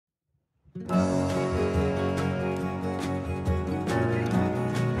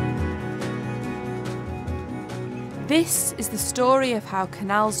This is the story of how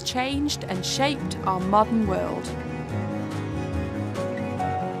canals changed and shaped our modern world.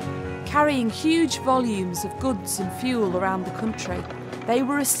 Carrying huge volumes of goods and fuel around the country, they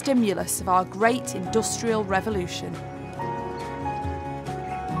were a stimulus of our great industrial revolution.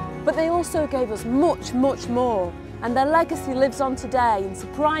 But they also gave us much, much more, and their legacy lives on today in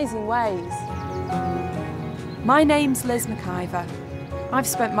surprising ways. My name's Liz McIvor. I've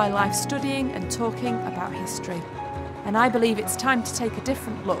spent my life studying and talking about history, and I believe it's time to take a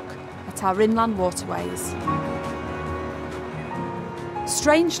different look at our inland waterways.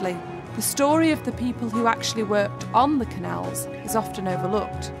 Strangely, the story of the people who actually worked on the canals is often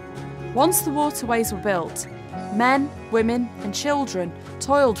overlooked. Once the waterways were built, men, women and children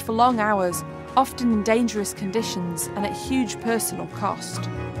toiled for long hours, often in dangerous conditions and at huge personal cost.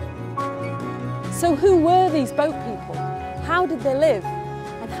 So who were these boat people? How did they live?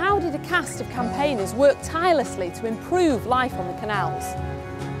 And how did a cast of campaigners work tirelessly to improve life on the canals?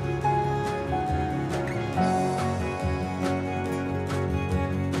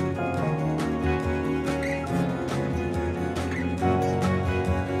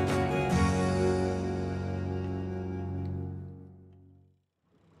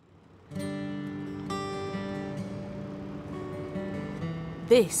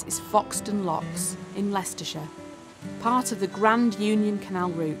 This is Foxton Locks in Leicestershire, part of the Grand Union Canal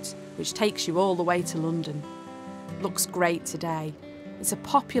route, which takes you all the way to London. Looks great today. It's a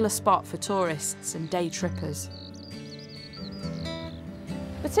popular spot for tourists and day trippers.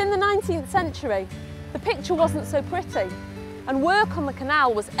 But in the 19th century, the picture wasn't so pretty, and work on the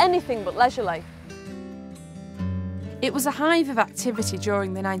canal was anything but leisurely. It was a hive of activity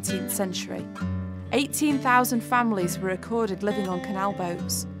during the 19th century. 18,000 families were recorded living on canal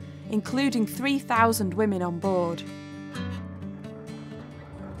boats, including 3,000 women on board.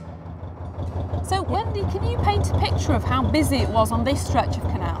 So Wendy, can you paint a picture of how busy it was on this stretch of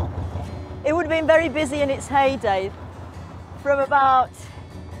canal? It would have been very busy in its heyday, from about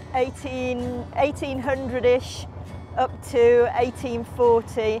 1800-ish up to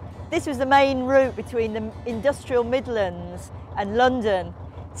 1840. This was the main route between the industrial Midlands and London.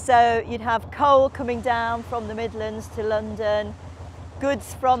 So you'd have coal coming down from the Midlands to London,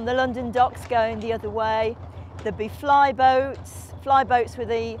 goods from the London docks going the other way. There'd be flyboats. Flyboats were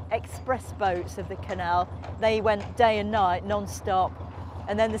the express boats of the canal. They went day and night, non-stop.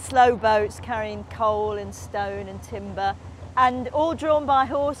 And then the slow boats carrying coal and stone and timber, and all drawn by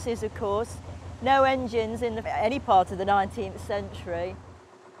horses, of course. No engines in any part of the 19th century.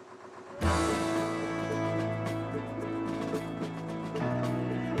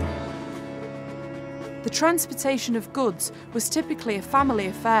 The transportation of goods was typically a family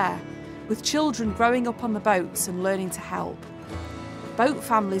affair, with children growing up on the boats and learning to help. Boat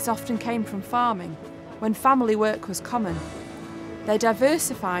families often came from farming, when family work was common. They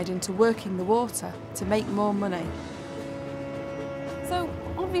diversified into working the water to make more money. So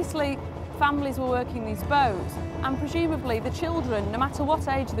obviously families were working these boats, and presumably the children, no matter what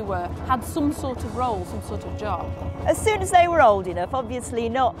age they were, had some sort of role, some sort of job. As soon as they were old enough, obviously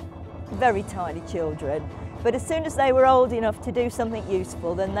not very tiny children, but as soon as they were old enough to do something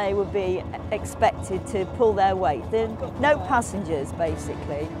useful, then they would be expected to pull their weight. There were no passengers,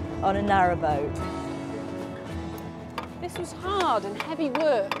 basically, on a narrow boat. This was hard and heavy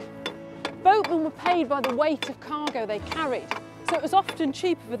work. Boatmen were paid by the weight of cargo they carried, so it was often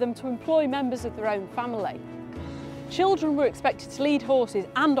cheaper for them to employ members of their own family. Children were expected to lead horses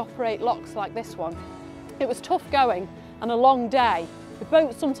and operate locks like this one. It was tough going and a long day, with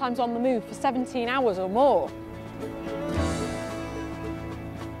boats sometimes on the move for 17 hours or more.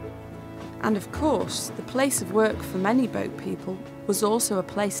 And of course, the place of work for many boat people was also a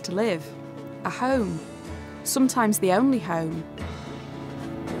place to live, a home, sometimes the only home.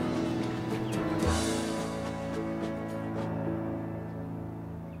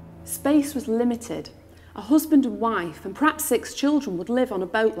 Space was limited. A husband and wife and perhaps 6 children would live on a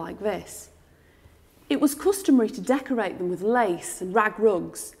boat like this. It was customary to decorate them with lace and rag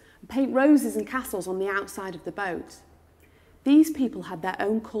rugs and paint roses and castles on the outside of the boat. These people had their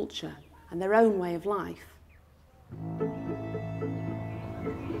own culture and their own way of life.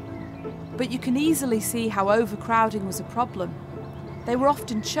 But you can easily see how overcrowding was a problem. They were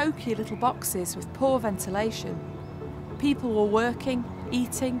often choky little boxes with poor ventilation. People were working,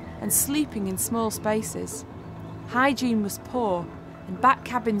 eating and sleeping in small spaces. Hygiene was poor, and back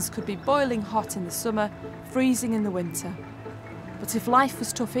cabins could be boiling hot in the summer, freezing in the winter. But if life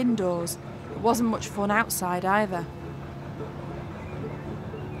was tough indoors, it wasn't much fun outside either.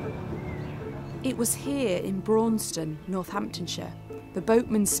 It was here in Bruerne, Northamptonshire, the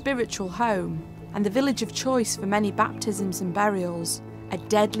boatman's spiritual home and the village of choice for many baptisms and burials, a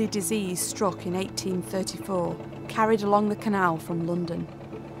deadly disease struck in 1834, carried along the canal from London.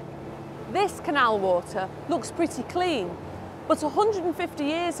 This canal water looks pretty clean, but 150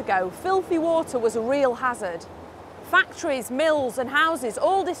 years ago, filthy water was a real hazard. Factories, mills and houses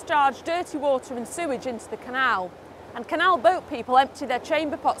all discharged dirty water and sewage into the canal, and canal boat people emptied their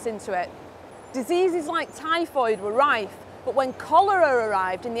chamber pots into it. Diseases like typhoid were rife, but when cholera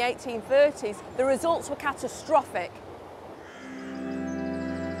arrived in the 1830s, the results were catastrophic.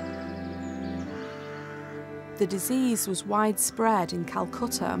 The disease was widespread in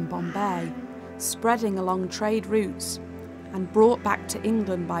Calcutta and Bombay, spreading along trade routes and brought back to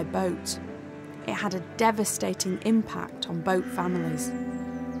England by boat. It had a devastating impact on boat families.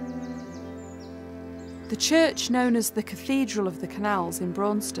 The church known as the Cathedral of the Canals in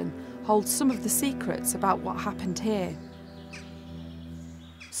Bruerne holds some of the secrets about what happened here.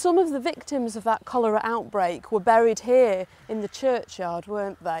 Some of the victims of that cholera outbreak were buried here in the churchyard,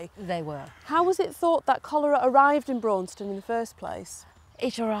 weren't they? They were. How was it thought that cholera arrived in Bruerne in the first place?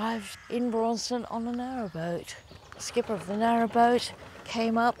 It arrived in Bruerne on a narrowboat. The skipper of the narrowboat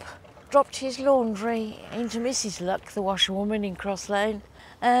came up, dropped his laundry into Mrs. Luck, the washerwoman in Cross Lane,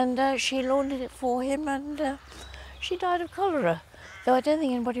 and she laundered it for him, and she died of cholera, though I don't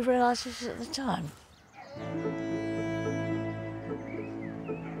think anybody realised it at the time.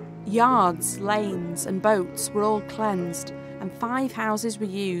 Yards, lanes and boats were all cleansed, and 5 houses were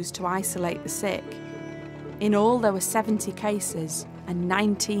used to isolate the sick. In all there were 70 cases and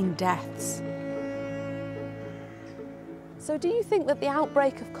 19 deaths. So do you think that the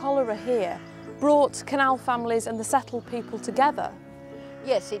outbreak of cholera here brought canal families and the settled people together?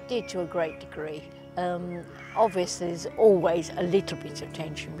 Yes, it did to a great degree. Obviously, there's always a little bit of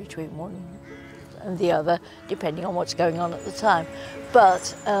tension between one and the other, depending on what's going on at the time.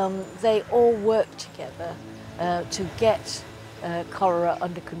 But they all worked together to get cholera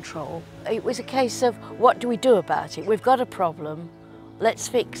under control. It was a case of, what do we do about it? We've got a problem, let's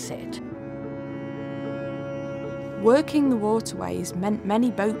fix it. Working the waterways meant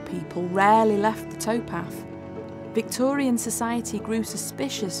many boat people rarely left the towpath. Victorian society grew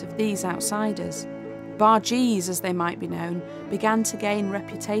suspicious of these outsiders. Bargees, as they might be known, began to gain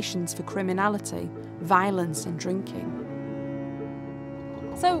reputations for criminality, violence and drinking.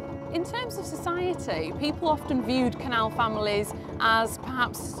 So, in terms of society, people often viewed canal families as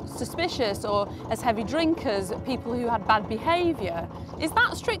perhaps suspicious or as heavy drinkers, people who had bad behaviour. Is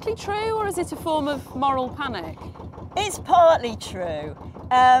that strictly true, or is it a form of moral panic? It's partly true.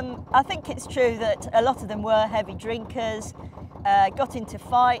 I think it's true that a lot of them were heavy drinkers, got into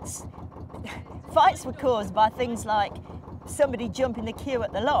fights. Fights were caused by things like somebody jumping the queue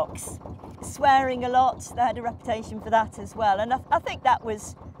at the locks, swearing a lot. They had a reputation for that as well, and I think that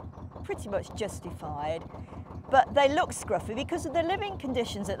was pretty much justified. But they looked scruffy because of the living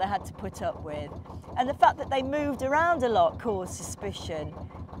conditions that they had to put up with, and the fact that they moved around a lot caused suspicion.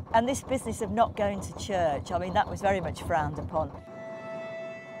 And this business of not going to church, I mean, that was very much frowned upon.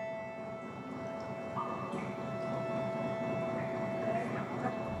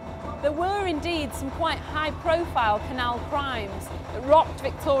 There were indeed some quite high-profile canal crimes that rocked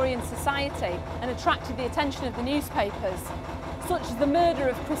Victorian society and attracted the attention of the newspapers, such as the murder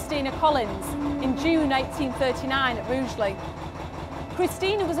of Christina Collins in June 1839 at Rugeley.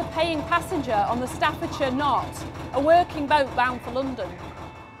 Christina was a paying passenger on the Staffordshire Knot, a working boat bound for London.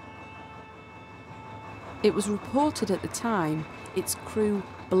 It was reported at the time its crew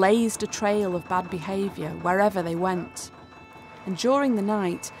blazed a trail of bad behaviour wherever they went. And during the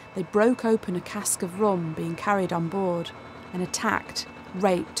night, they broke open a cask of rum being carried on board and attacked,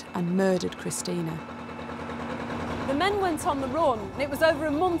 raped and murdered Christina. The men went on the run, and it was over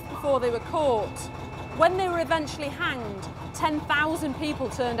a month before they were caught. When they were eventually hanged, 10,000 people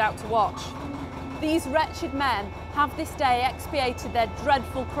turned out to watch. These wretched men have this day expiated their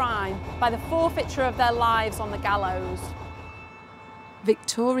dreadful crime by the forfeiture of their lives on the gallows.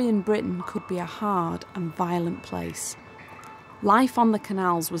 Victorian Britain could be a hard and violent place. Life on the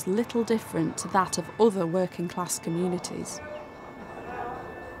canals was little different to that of other working class communities.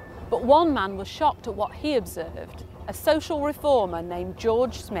 But one man was shocked at what he observed, a social reformer named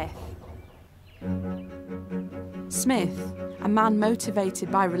George Smith. Smith, a man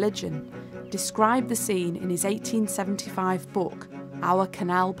motivated by religion, described the scene in his 1875 book, Our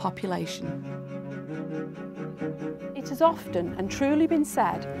Canal Population. It has often and truly been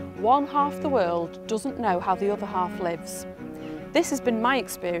said, one half the world doesn't know how the other half lives. This has been my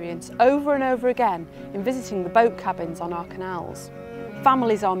experience over and over again in visiting the boat cabins on our canals.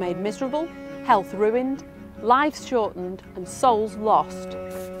 Families are made miserable, health ruined, lives shortened and souls lost.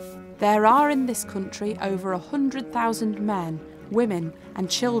 There are in this country over 100,000 men, women and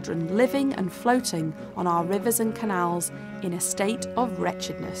children living and floating on our rivers and canals in a state of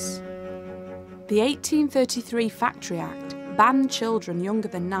wretchedness. The 1833 Factory Act banned children younger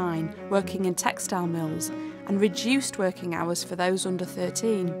than 9 working in textile mills and reduced working hours for those under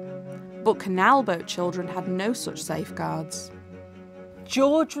 13. But canal boat children had no such safeguards.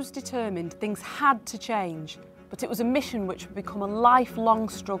 George was determined things had to change, but it was a mission which would become a lifelong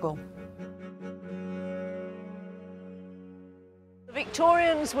struggle. The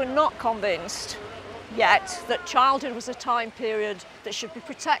Victorians were not convinced yet that childhood was a time period that should be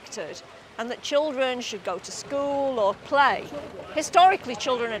protected and that children should go to school or play. Historically,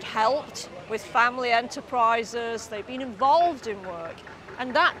 children had helped with family enterprises, they'd been involved in work,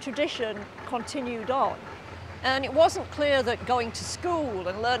 and that tradition continued on. And it wasn't clear that going to school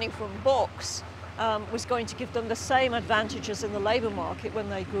and learning from books was going to give them the same advantages in the labour market when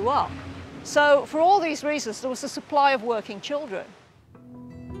they grew up. So for all these reasons, there was a supply of working children.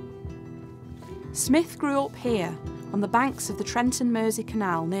 Smith grew up here, on the banks of the Trent and Mersey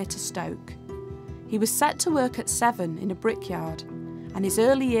Canal near to Stoke. He was set to work at 7 in a brickyard, and his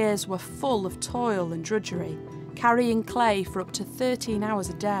early years were full of toil and drudgery, carrying clay for up to 13 hours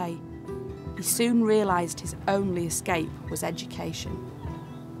a day. He soon realised his only escape was education.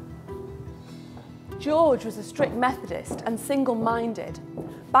 George was a strict Methodist and single-minded.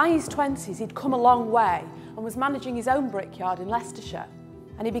 By his 20s, he'd come a long way and was managing his own brickyard in Leicestershire,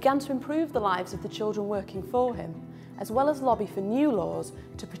 and he began to improve the lives of the children working for him, as well as lobby for new laws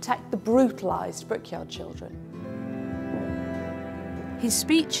to protect the brutalised brickyard children. His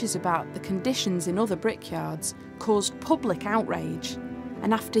speeches about the conditions in other brickyards caused public outrage,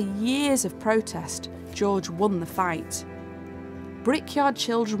 and after years of protest, George won the fight. Brickyard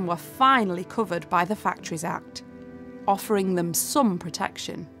children were finally covered by the Factories Act, offering them some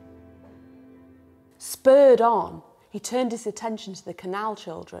protection. Spurred on, he turned his attention to the canal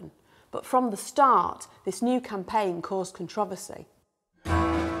children, but from the start, this new campaign caused controversy.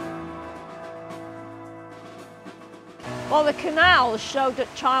 Well, the canals showed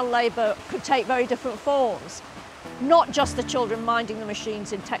that child labour could take very different forms. Not just the children minding the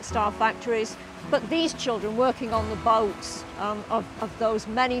machines in textile factories, but these children working on the boats of those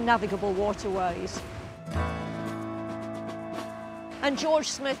many navigable waterways. And George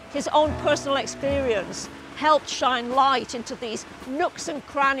Smith, his own personal experience, helped shine light into these nooks and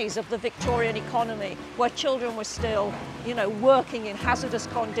crannies of the Victorian economy where children were still, working in hazardous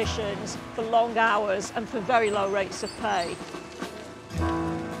conditions for long hours and for very low rates of pay.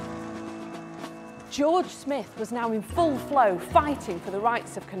 George Smith was now in full flow fighting for the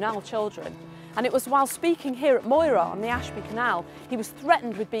rights of canal children, and it was while speaking here at Moira on the Ashby Canal he was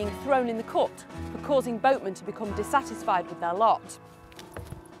threatened with being thrown in the cut for causing boatmen to become dissatisfied with their lot.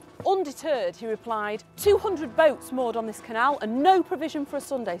 Undeterred, he replied, 200 boats moored on this canal and no provision for a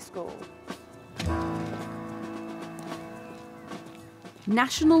Sunday school.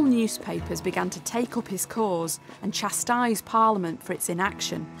 National newspapers began to take up his cause and chastise Parliament for its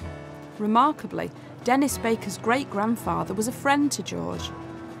inaction. Remarkably, Dennis Baker's great-grandfather was a friend to George,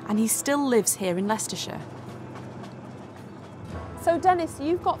 and he still lives here in Leicestershire. So Dennis,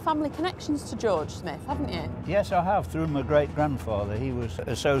 you've got family connections to George Smith, haven't you? Yes, I have, through my great-grandfather. He was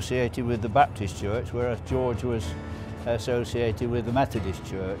associated with the Baptist Church, whereas George was associated with the Methodist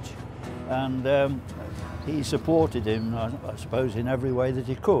Church. And he supported him, I suppose, in every way that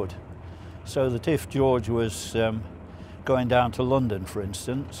he could. So that if George was going down to London, for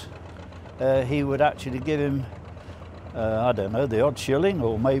instance, he would actually give him, I don't know, the odd shilling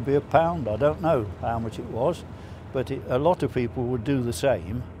or maybe a pound, I don't know how much it was. But a lot of people would do the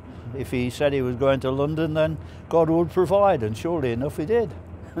same. If he said he was going to London, then God would provide, and surely enough he did.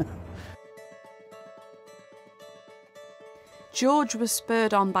 George was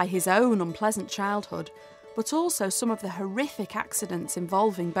spurred on by his own unpleasant childhood, but also some of the horrific accidents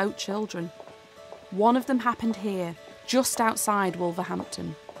involving boat children. One of them happened here, just outside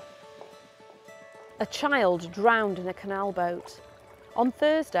Wolverhampton. A child drowned in a canal boat. On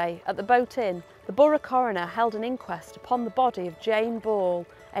Thursday, at the Boat Inn, the Borough Coroner held an inquest upon the body of Jane Ball,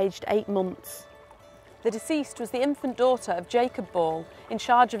 aged 8 months. The deceased was the infant daughter of Jacob Ball, in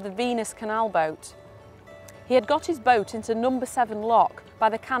charge of the Venus canal boat. He had got his boat into number 7 lock by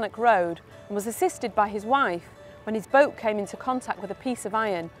the Cannock Road and was assisted by his wife when his boat came into contact with a piece of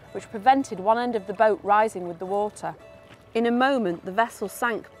iron which prevented one end of the boat rising with the water. In a moment, the vessel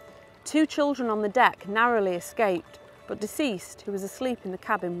sank. 2 children on the deck narrowly escaped, but deceased, who was asleep in the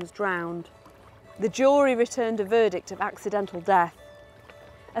cabin, was drowned. The jury returned a verdict of accidental death.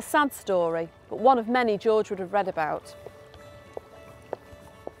 A sad story, but one of many George would have read about.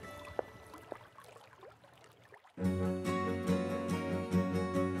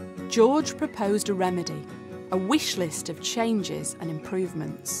 George proposed a remedy, a wish list of changes and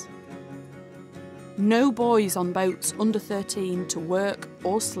improvements. No boys on boats under 13 to work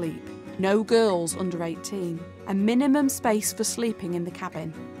or sleep, no girls under 18, a minimum space for sleeping in the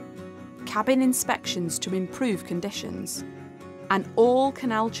cabin, cabin inspections to improve conditions, and all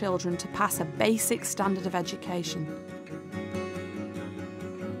canal children to pass a basic standard of education.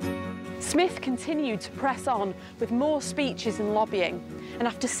 Smith continued to press on with more speeches and lobbying, and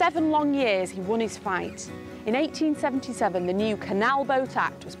after 7 long years he won his fight. In 1877 the new Canal Boat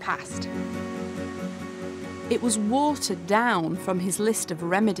Act was passed. It was watered down from his list of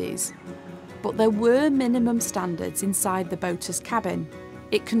remedies, but there were minimum standards inside the boater's cabin.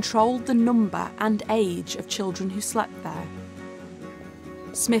 It controlled the number and age of children who slept there.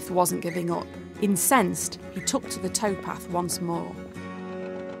 Smith wasn't giving up. Incensed, he took to the towpath once more.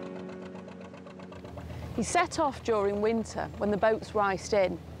 He set off during winter when the boats were iced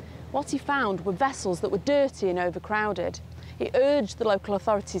in. What he found were vessels that were dirty and overcrowded. He urged the local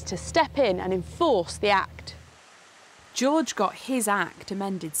authorities to step in and enforce the act. George got his act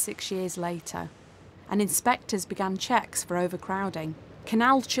amended 6 years later, and inspectors began checks for overcrowding.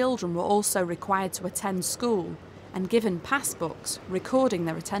 Canal children were also required to attend school and given pass books recording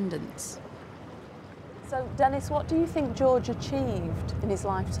their attendance. So, Dennis, what do you think George achieved in his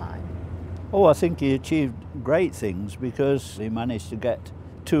lifetime? Oh, I think he achieved great things because he managed to get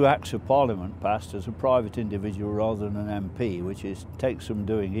 2 Acts of Parliament passed as a private individual rather than an MP, which takes some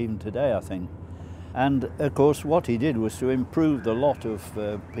doing even today, I think. And of course what he did was to improve the lot of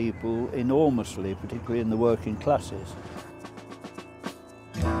people enormously, particularly in the working classes.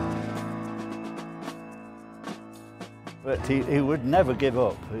 But he would never give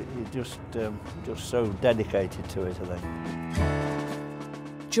up. He just so dedicated to it, I think.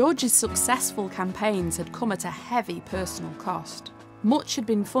 George's successful campaigns had come at a heavy personal cost. Much had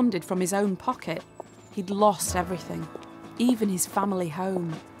been funded from his own pocket. He'd lost everything, even his family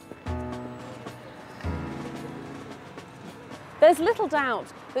home. There's little doubt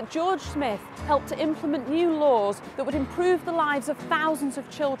that George Smith helped to implement new laws that would improve the lives of thousands of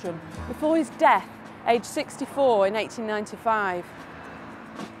children before his death, aged 64 in 1895.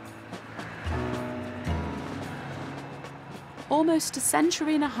 Almost a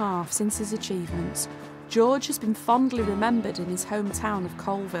century and a half since his achievements, George has been fondly remembered in his hometown of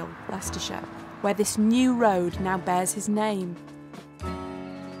Coalville, Leicestershire, where this new road now bears his name.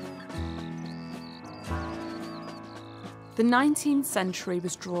 The 19th century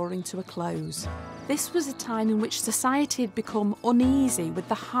was drawing to a close. This was a time in which society had become uneasy with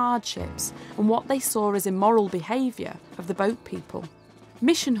the hardships and what they saw as immoral behaviour of the boat people.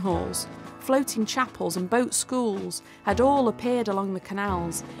 Mission halls, floating chapels and boat schools had all appeared along the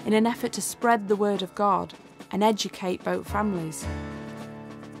canals in an effort to spread the word of God and educate boat families.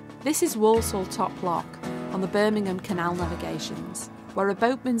 This is Walsall Top Lock on the Birmingham Canal Navigations, where a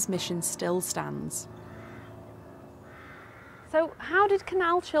boatman's mission still stands. So how did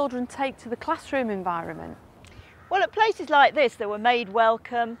canal children take to the classroom environment? Well, at places like this they were made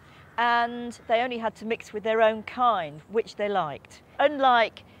welcome and they only had to mix with their own kind, which they liked.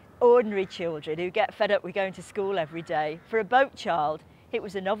 Unlike ordinary children who get fed up with going to school every day, for a boat child it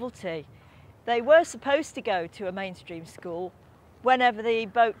was a novelty. They were supposed to go to a mainstream school whenever the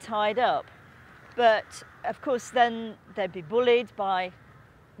boat tied up, but of course then they'd be bullied by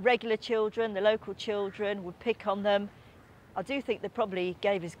regular children. The local children would pick on them. I do think they probably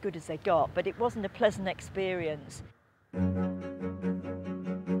gave as good as they got, but it wasn't a pleasant experience.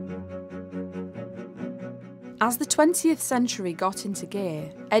 As the 20th century got into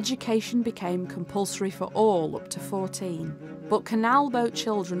gear, education became compulsory for all up to 14. But canal boat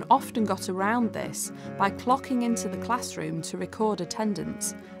children often got around this by clocking into the classroom to record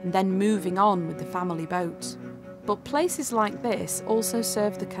attendance and then moving on with the family boat. But places like this also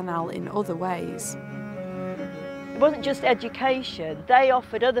served the canal in other ways. It wasn't just education, they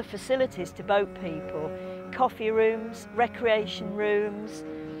offered other facilities to boat people, coffee rooms, recreation rooms,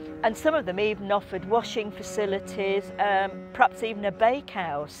 and some of them even offered washing facilities, perhaps even a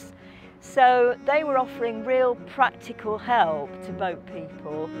bakehouse. So they were offering real practical help to boat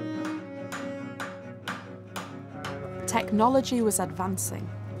people. Technology was advancing.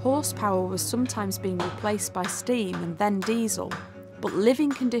 Horsepower was sometimes being replaced by steam and then diesel. But living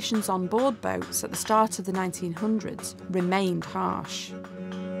conditions on board boats at the start of the 1900s remained harsh.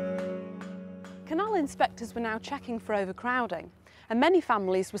 Canal inspectors were now checking for overcrowding, and many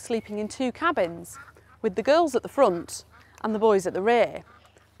families were sleeping in 2 cabins, with the girls at the front and the boys at the rear.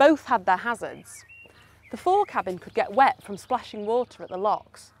 Both had their hazards. The fore cabin could get wet from splashing water at the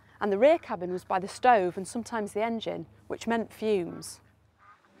locks, and the rear cabin was by the stove and sometimes the engine, which meant fumes.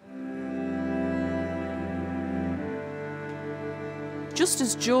 Just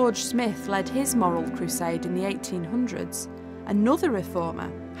as George Smith led his moral crusade in the 1800s, another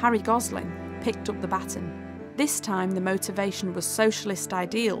reformer, Harry Gosling, picked up the baton. This time the motivation was socialist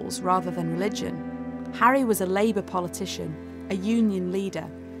ideals rather than religion. Harry was a Labour politician, a union leader,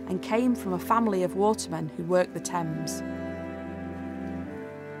 and came from a family of watermen who worked the Thames.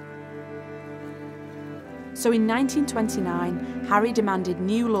 So in 1929, Harry demanded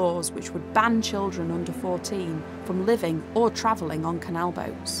new laws which would ban children under 14 from living or travelling on canal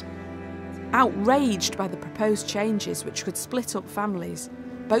boats. Outraged by the proposed changes which could split up families,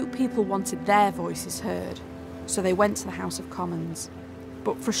 boat people wanted their voices heard, so they went to the House of Commons.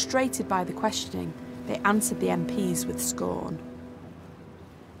 But frustrated by the questioning, they answered the MPs with scorn.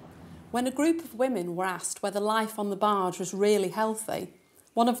 When a group of women were asked whether life on the barge was really healthy,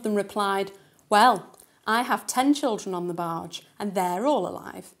 one of them replied, "Well, I have 10 children on the barge and they're all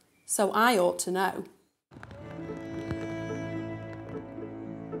alive, so I ought to know."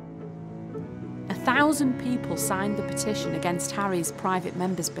 1,000 people signed the petition against Harry's private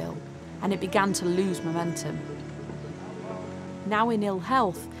members' bill, and it began to lose momentum. Now in ill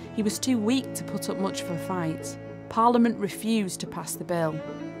health, he was too weak to put up much of a fight. Parliament refused to pass the bill,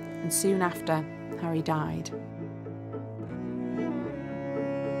 and soon after, Harry died.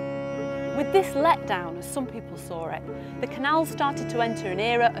 With this letdown, as some people saw it, the canal started to enter an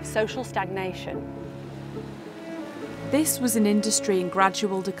era of social stagnation. This was an industry in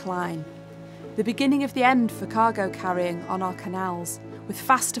gradual decline, the beginning of the end for cargo carrying on our canals, with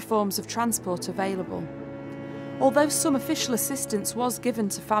faster forms of transport available. Although some official assistance was given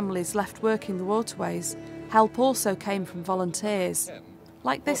to families left working the waterways, help also came from volunteers,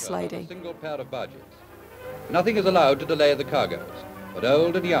 like this lady. A single pair of barges. Nothing is allowed to delay the cargoes, but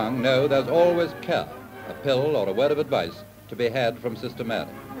old and young know there's always care, a pill or a word of advice to be had from Sister Mary.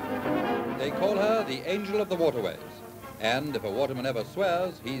 They call her the Angel of the Waterways, and if a waterman ever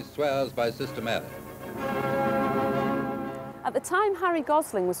swears, he swears by Sister Mary. At the time Harry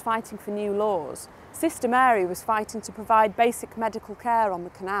Gosling was fighting for new laws, Sister Mary was fighting to provide basic medical care on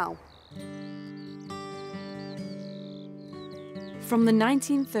the canal. From the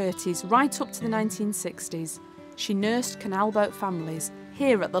 1930s right up to the 1960s, she nursed canal boat families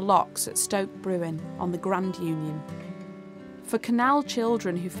here at the locks at Stoke, Bruerne on the Grand Union. For canal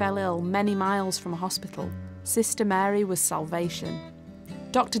children who fell ill many miles from a hospital, Sister Mary was salvation.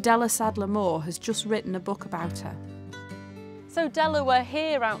 Dr. Della Sadler-Moore has just written a book about her. So Della, we're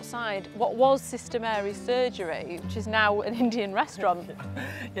here outside what was Sister Mary's surgery, which is now an Indian restaurant.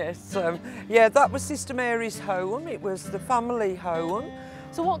 Yes, yeah, that was Sister Mary's home. It was the family home.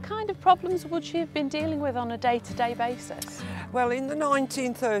 So what kind of problems would she have been dealing with on a day-to-day basis? Well, in the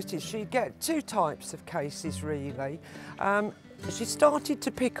 1930s, she'd get two types of cases, really. She started to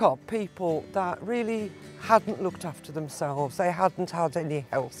pick up people that really hadn't looked after themselves. They hadn't had any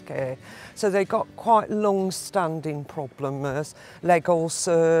health care. So they got quite long-standing problems, leg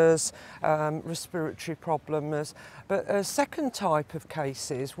ulcers, respiratory problems. But a second type of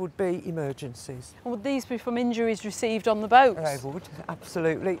cases would be emergencies. And would these be from injuries received on the boats? They would,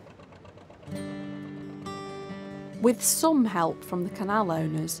 absolutely. With some help from the canal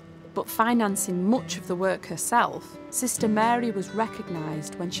owners, but financing much of the work herself, Sister Mary was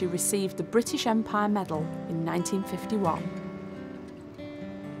recognised when she received the British Empire Medal in 1951.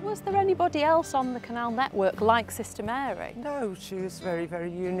 Was there anybody else on the canal network like Sister Mary? No, she was very,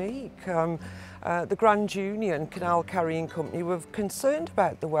 very unique. The Grand Union Canal Carrying Company were concerned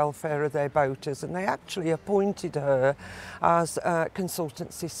about the welfare of their boaters, and they actually appointed her as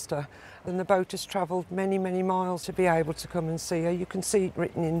consultant sister. And the boaters travelled many, many miles to be able to come and see her. You can see it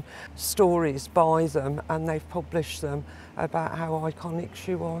written in stories by them, and they've published them about how iconic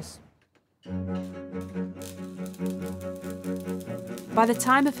she was. By the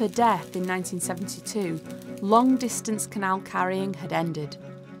time of her death in 1972, long-distance canal carrying had ended,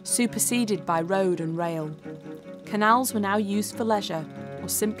 superseded by road and rail. Canals were now used for leisure or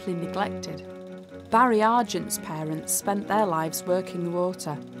simply neglected. Barry Argent's parents spent their lives working the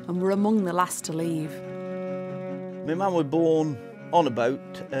water and were among the last to leave. My mum was born on a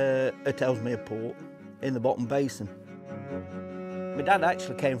boat at Ellesmere Port in the Bottom Basin. My dad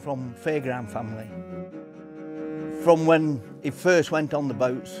actually came from a fairground family. From when he first went on the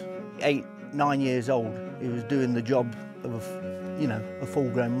boats, 8, 9 years old, he was doing the job of a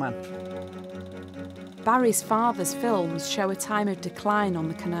full-grown man. Barry's father's films show a time of decline on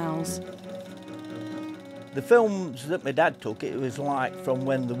the canals. The films that my dad took, it was like from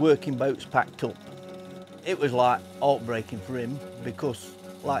when the working boats packed up. It was like heartbreaking for him because,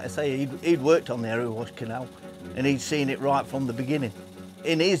 like I say, he'd worked on the Erewash Canal and he'd seen it right from the beginning.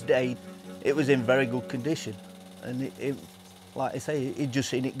 In his day, it was in very good condition, and like I say, he'd just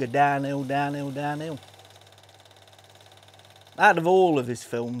seen it go downhill, downhill, downhill. Out of all of his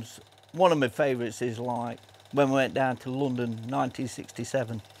films, one of my favourites is like when we went down to London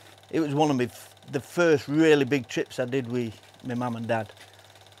 1967. It was one of the first really big trips I did with my mum and dad.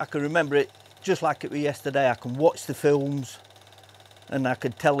 I can remember it just like it was yesterday. I can watch the films and I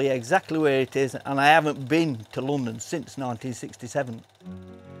could tell you exactly where it is, and I haven't been to London since 1967.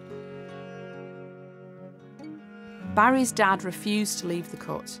 Barry's dad refused to leave the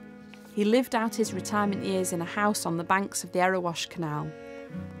cut. He lived out his retirement years in a house on the banks of the Erewash Canal.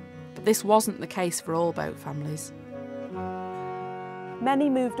 But this wasn't the case for all boat families. Many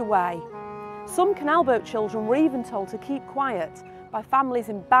moved away. Some canal boat children were even told to keep quiet by families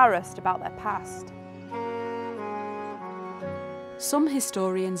embarrassed about their past. Some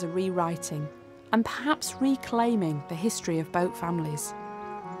historians are rewriting and perhaps reclaiming the history of boat families.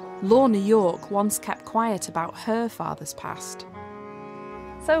 Lorna York once kept quiet about her father's past.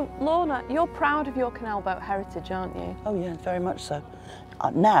 So, Lorna, you're proud of your canal boat heritage, aren't you? Oh yeah, very much so.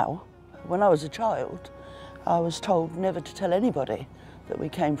 Now, when I was a child, I was told never to tell anybody that we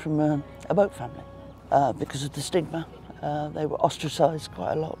came from a boat family because of the stigma. They were ostracised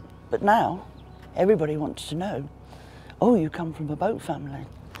quite a lot. But now, everybody wants to know, oh, you come from a boat family.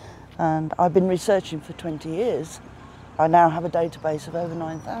 And I've been researching for 20 years. I now have a database of over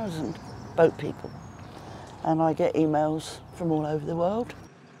 9,000 boat people. And I get emails from all over the world.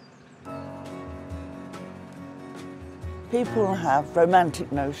 People have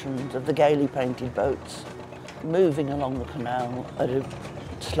romantic notions of the gaily painted boats moving along the canal at a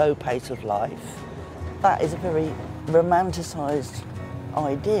slow pace of life. That is a very romanticised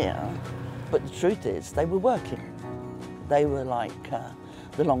idea, but the truth is they were working. They were like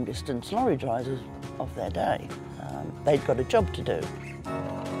the long distance lorry drivers of their day. They'd got a job to do.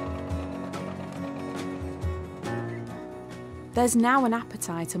 There's now an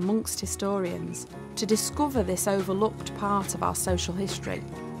appetite amongst historians to discover this overlooked part of our social history,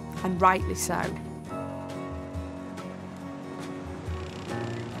 and rightly so.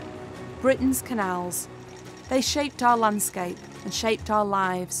 Britain's canals, they shaped our landscape and shaped our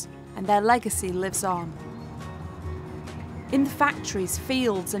lives, and their legacy lives on. In the factories,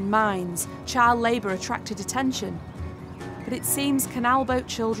 fields and mines, child labour attracted attention. But it seems canal boat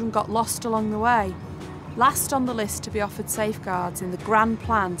children got lost along the way, last on the list to be offered safeguards in the grand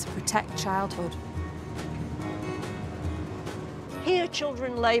plan to protect childhood. Here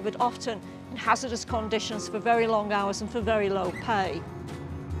children laboured often in hazardous conditions for very long hours and for very low pay.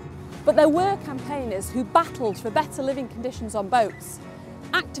 But there were campaigners who battled for better living conditions on boats,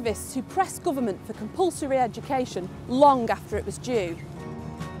 activists who pressed government for compulsory education long after it was due.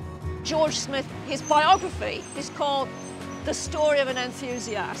 George Smith, his biography is called The Story of an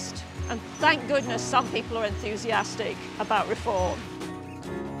Enthusiast, and thank goodness some people are enthusiastic about reform.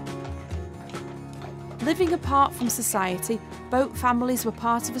 Living apart from society, boat families were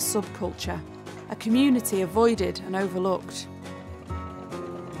part of a subculture, a community avoided and overlooked.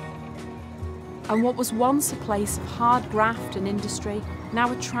 And what was once a place of hard graft and industry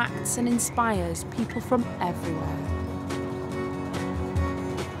now attracts and inspires people from everywhere.